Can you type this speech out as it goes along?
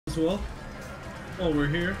as well. Oh, we're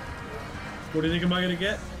here. What do you think am I gonna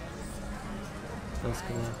get?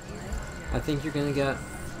 I think you're gonna get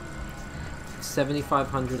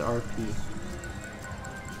 7,500 RP.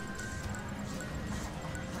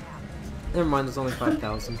 Never mind, it's only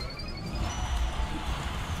 5,000.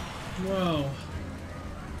 Wow.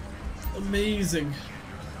 Amazing.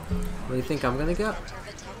 What do you think I'm gonna get?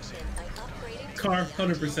 Car,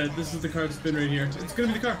 100%. This is the car that's been right here. It's gonna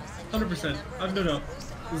be the car, 100%. I've no doubt.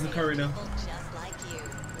 This is the car right now.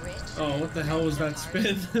 Oh, what the hell was that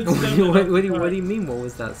spin? what do you mean, what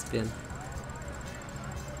was that spin?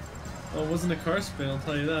 Oh, it wasn't a car spin, I'll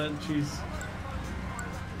tell you that. Jeez.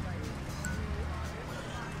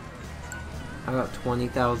 I got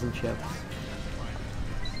 20,000 chips.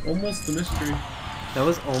 Almost the mystery. That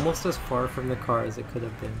was almost as far from the car as it could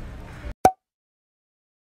have been.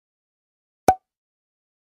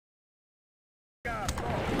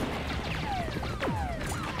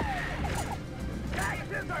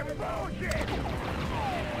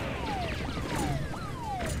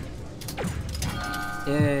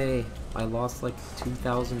 Yay! I lost like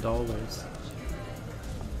 $2,000.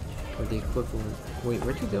 Or the equivalent. Wait,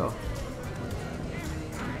 where'd you go?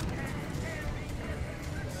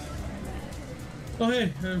 Oh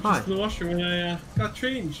hey, I'm just in the washroom and I got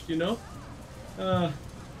changed, you know?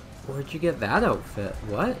 Where'd you get that outfit?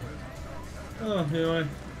 What? Oh, you know,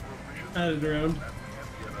 I had it around.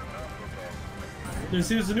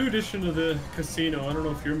 There's a new addition to the casino. I don't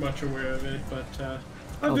know if you're much aware of it, but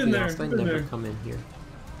I've been there. I never come in here.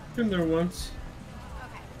 Been there once.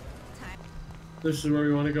 This is where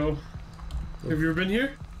we want to go. Have you ever been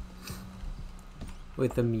here?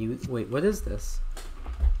 Wait, wait, what is this?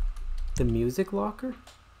 The music locker?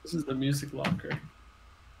 This is the music locker.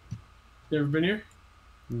 You ever been here?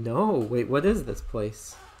 No. Wait, what is this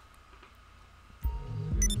place?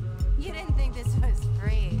 You didn't think this was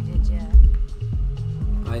free, did you?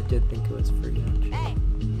 I did think it was free, actually. Hey,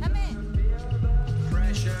 come in.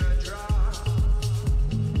 Pressure drop.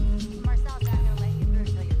 Marcel's not gonna let you through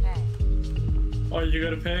till you pay. Oh, you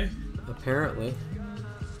gotta pay? Apparently.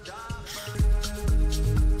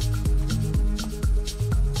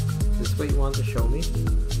 Is this what you wanted to show me?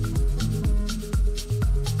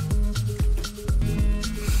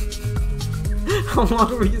 How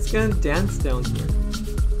long are we just gonna dance down here?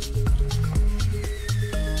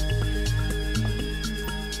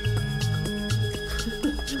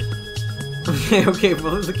 Okay,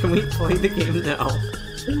 well, can we play the game now?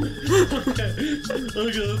 Okay,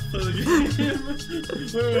 let's play the game.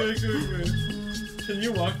 Wait. Can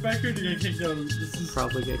you walk back here or do you get kicked down? This is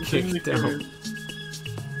probably get kicked down.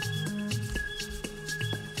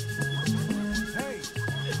 Hey,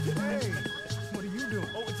 what are you doing?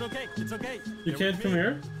 Oh, it's okay, it's okay. You can't come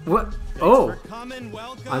here? What? Oh!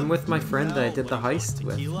 I'm with my friend that I did the heist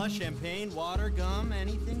with. Tequila, champagne, water, gum,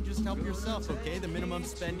 anything, just help yourself, okay? The minimum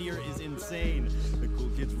spend here is insane. The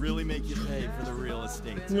cool kids really make you pay for the real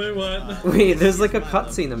estate. Wait, what? Wait, there's like a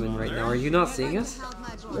cutscene I'm in right now. Are you not seeing us?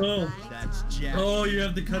 Oh. That's Jack. Oh, you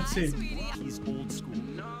have the cutscene. He's old school.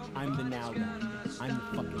 I'm the now guy. I'm the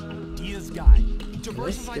fucking ideas guy. Can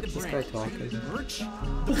I skip this guy talking? Merch?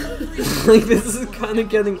 Like, this is kind of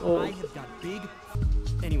getting old. I have got big...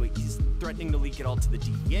 Anyway, he's threatening to leak it all to the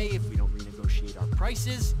DEA if we don't renegotiate our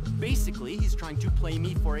prices. Basically, he's trying to play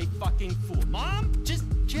me for a fucking fool. Mom, just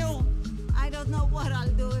chill. I don't know what I'll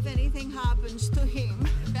do if anything happens to him.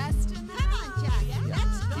 Best in the Come on, Jack.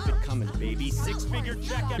 Let's go. Keep it coming, baby. Six-figure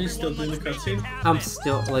check. Are you still doing the cutscene? I'm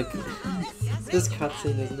still, like... This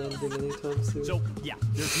cutscene isn't ending anytime soon. So, yeah,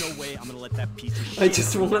 there's no way I'm gonna let that piece of shit... I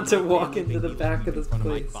just want to walk into the back of this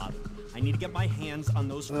place. I need to get my hands on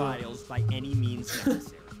those files by any means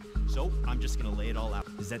necessary. So, I'm just gonna lay it all out.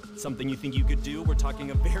 Is that something you think you could do? We're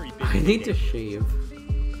talking a very big... I need to shave.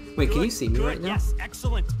 Wait, can you see me right now? Yes,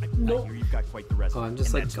 excellent. No. I hear you've got quite the resume. Oh, I'm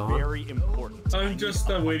just, like, that's gone? very important. I'm just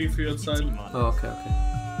waiting for you outside. Oh, okay, okay.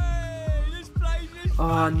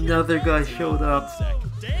 Oh, another guy showed up.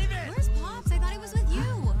 Where's Pops? I thought he was with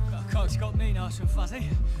you. Cock's got me nice and fuzzy.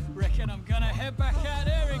 Reckon I'm gonna head back out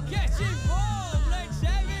there and get involved. Let's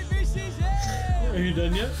have it, Mrs. Are you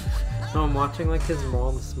done yet? No, I'm watching like his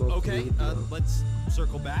mom smoke Okay, weed. let's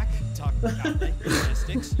circle back, talk about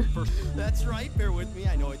logistics. First, that's right, bear with me,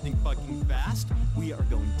 I know I think fucking fast. We are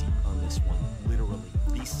going deep on this one, literally,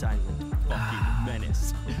 the silent fucking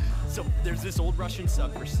menace. So, there's this old Russian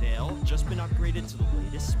sub for sale, just been upgraded to the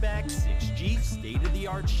latest specs, 6G,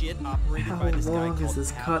 state-of-the-art shit, operated by this guy called... How long is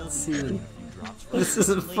this Pavel. cutscene? Drops This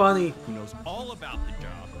isn't funny. Who knows all about the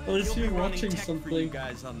job. Oh, is He'll he be running watching tech for you something?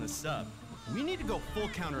 guys on the sub. We need to go full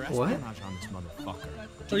counter What? espionage on this motherfucker.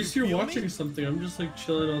 At least you're watching something. I'm just like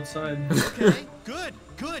chilling outside. Okay, good,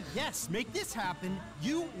 good. Yes, make this happen.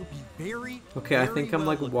 You will be very. Okay, I very think I'm well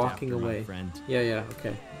like looked walking after, my away. friend. Yeah,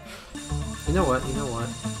 okay. You know what?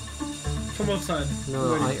 Come outside.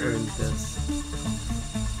 No, I'm I waiting for you. earned this.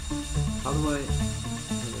 How do I...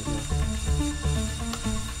 There we go.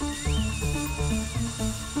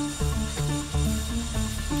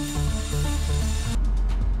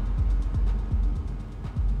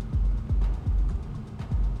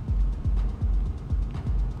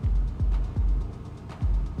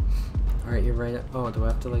 Alright, you're right. Oh, do I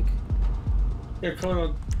have to like Yeah, come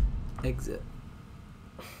on. exit?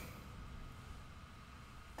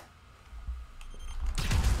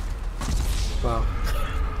 Wow.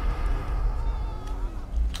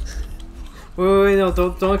 Wait, no,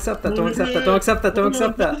 don't accept that, don't accept that, don't accept that, don't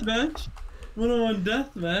accept that. Match? 101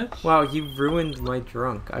 death match? Wow, you ruined my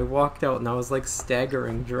drunk. I walked out and I was like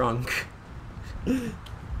staggering drunk. I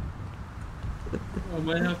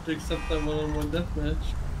might have to accept that 101 death match.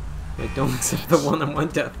 Wait, don't accept the one-on-one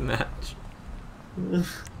death match.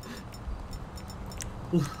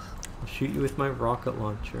 I'll shoot you with my rocket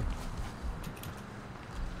launcher.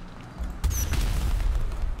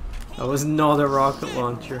 That was not a rocket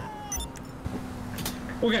launcher.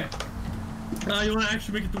 Okay. You want to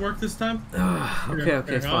actually make it to work this time?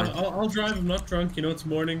 Okay, fine. I'll drive. I'm not drunk. You know, it's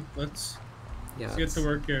morning. Let's get to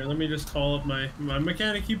work here. Let me just call up my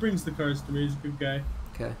mechanic. He brings the cars to me. He's a good guy.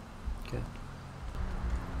 Okay.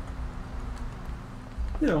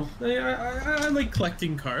 You know, I like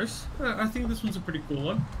collecting cars. I think this one's a pretty cool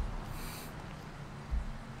one.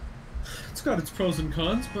 It's got its pros and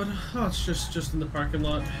cons, but it's just in the parking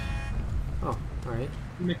lot. Oh, alright.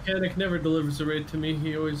 The mechanic never delivers a rate to me.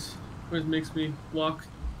 He always makes me walk.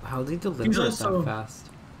 How did he deliver He's it also- that fast?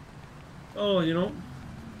 Oh, you know,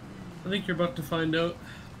 I think you're about to find out.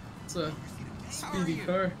 It's a speedy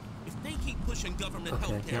car. If they keep pushing government Okay,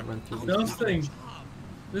 I healthcare, can't run through I'll this. lose my job.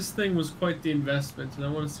 This thing was quite the investment, and I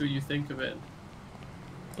want to see what you think of it.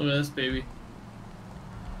 Look at this baby.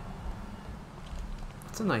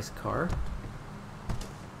 It's a nice car.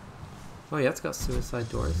 Oh yeah, it's got suicide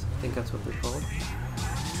doors. I think that's what they're called.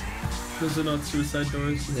 Those are not suicide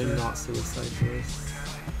doors. They're not suicide doors.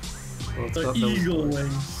 Well, it's They're got those eagle doors.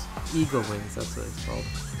 wings. Eagle wings, that's what it's called.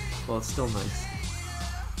 Well, it's still nice.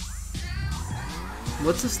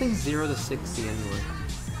 What's this thing 0 to 60 anyway?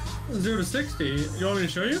 0 to 60. You want me to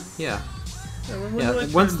show you? Yeah. When Yeah, the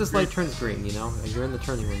light once turns this green- light turns green, you know? You're in the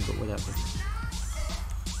turning ring, but whatever.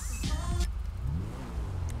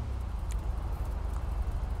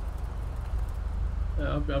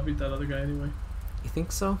 Yeah, I'll beat that other guy anyway. You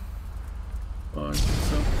think so? Oh, I think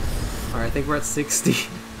so. Alright, I think we're at 60.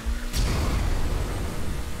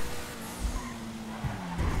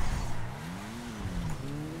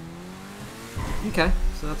 Okay,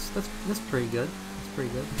 so that's pretty good. That's pretty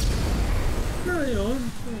good. Yeah, you know,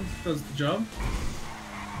 it does the job.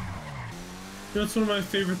 You know, it's one of my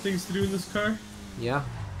favorite things to do in this car. Yeah.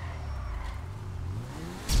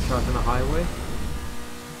 Driving a highway.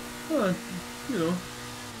 You know,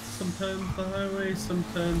 sometimes the highway,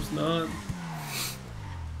 sometimes not.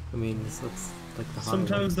 I mean, this looks like the highway.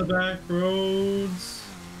 Sometimes the back roads.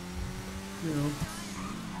 You know,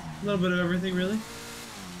 a little bit of everything, really.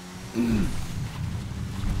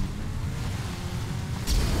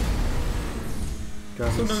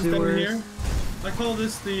 Driving Sometimes down sewers. here. I call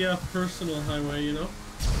this the personal highway, you know?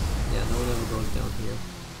 Yeah, no one ever goes down here.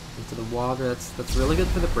 Into the water, that's really good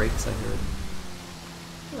for the brakes, I heard.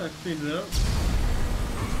 I cleaned it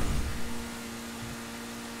out.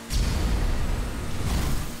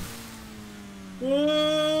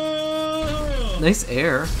 Whoa! Nice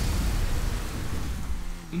air.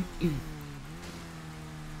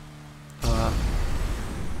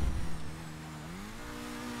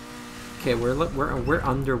 Okay, we're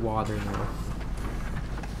underwater now.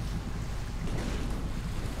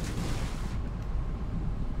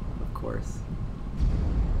 Of course.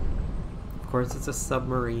 Of course, it's a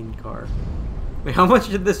submarine car. Wait, how much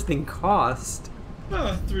did this thing cost?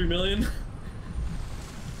 3 million.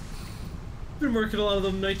 Been working a lot of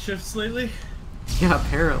them night shifts lately. Yeah,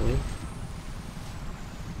 apparently.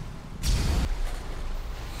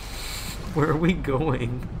 Where are we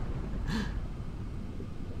going?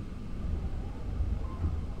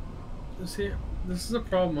 See, this is a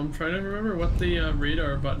problem. I'm trying to remember what the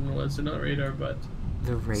radar button was. Or not radar, but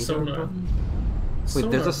The radar sonar. button?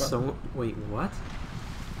 Wait, there's a Sonar button. Wait, what?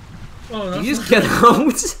 Oh, Did that's you just get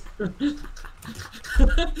out?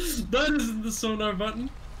 That isn't the sonar button.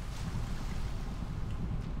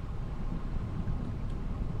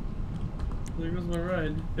 There goes my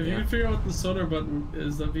ride. If you Yeah. could figure out what the sonar button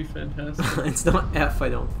is, that'd be fantastic. It's not F, I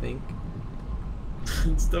don't think.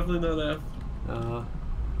 It's definitely not F.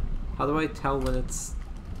 How do I tell when it's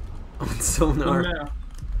on The sonar? map.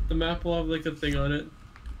 The map will have like a thing on it.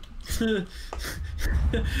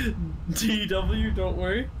 DW, don't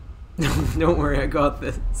worry. Don't worry, I got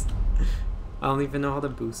this. I don't even know how to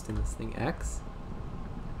boost in this thing. X?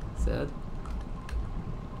 Z?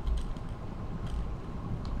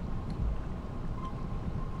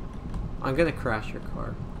 I'm gonna crash your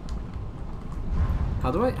car.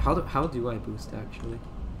 How do I boost actually?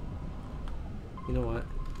 You know what?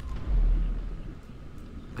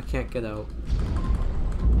 I can't get out.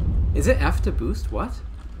 Is it F to boost? What?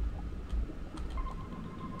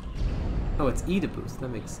 Oh, it's E to boost. That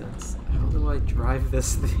makes sense. How do I drive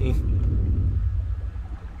this thing?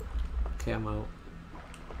 Okay, I'm out.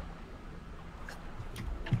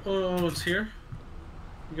 Oh, it's here.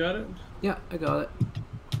 You got it? Yeah, I got it.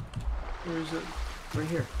 Where is it? Right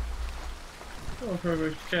here. Oh,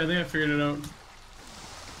 perfect. Okay, I think I figured it out.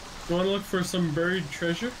 You want to look for some buried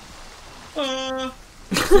treasure? So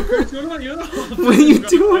Chris, you wanna What are you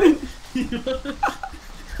doing?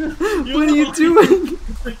 What are you doing?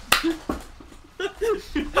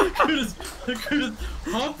 Curtis,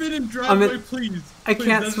 hop in and drive away, please. I Please,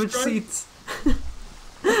 can't let's switch drive. seats.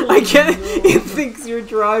 Oh, I can't. no. It thinks you're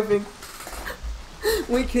driving.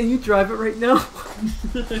 Wait, can you drive it right now?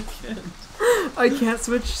 I can't. I can't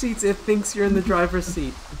switch seats. It thinks you're in the driver's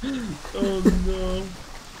seat. Oh no.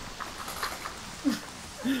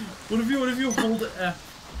 What if you hold F?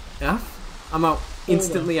 F? I'm out.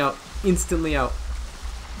 Instantly out. Instantly out.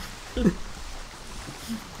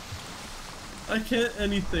 I can't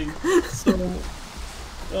anything. So,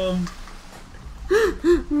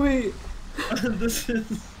 Wait.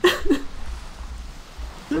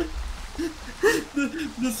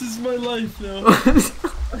 this is my life now.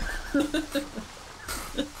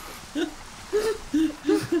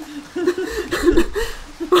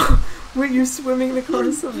 Wait, you're swimming the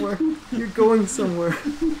car somewhere. You're going somewhere.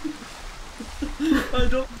 I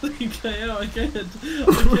don't think I am. I can't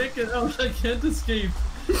get out. I can't escape.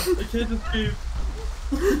 I can't escape.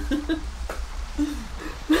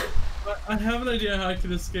 I have an idea how I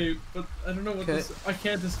can escape, but I don't know what this. I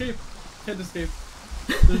can't escape. Can't escape.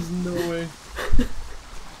 There's no way.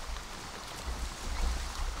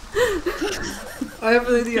 I have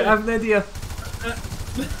an idea. I have an idea.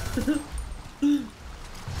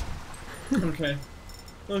 Okay.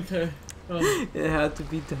 Okay. It had to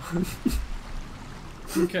be done.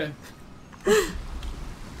 Okay.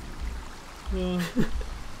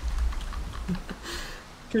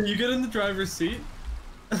 Can you get in the driver's seat?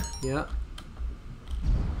 Yeah.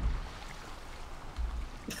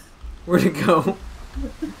 Where'd it go?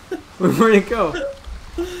 Where'd it go?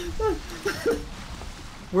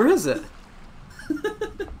 Where is it?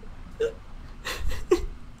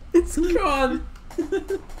 It's gone.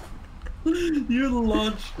 You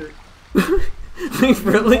launched it. Wait,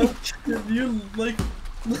 really? You like,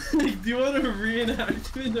 do you want a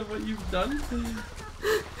reenactment of what you've done?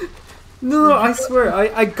 No, I swear,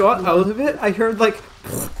 I got out of it. I heard like,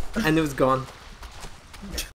 and it was gone.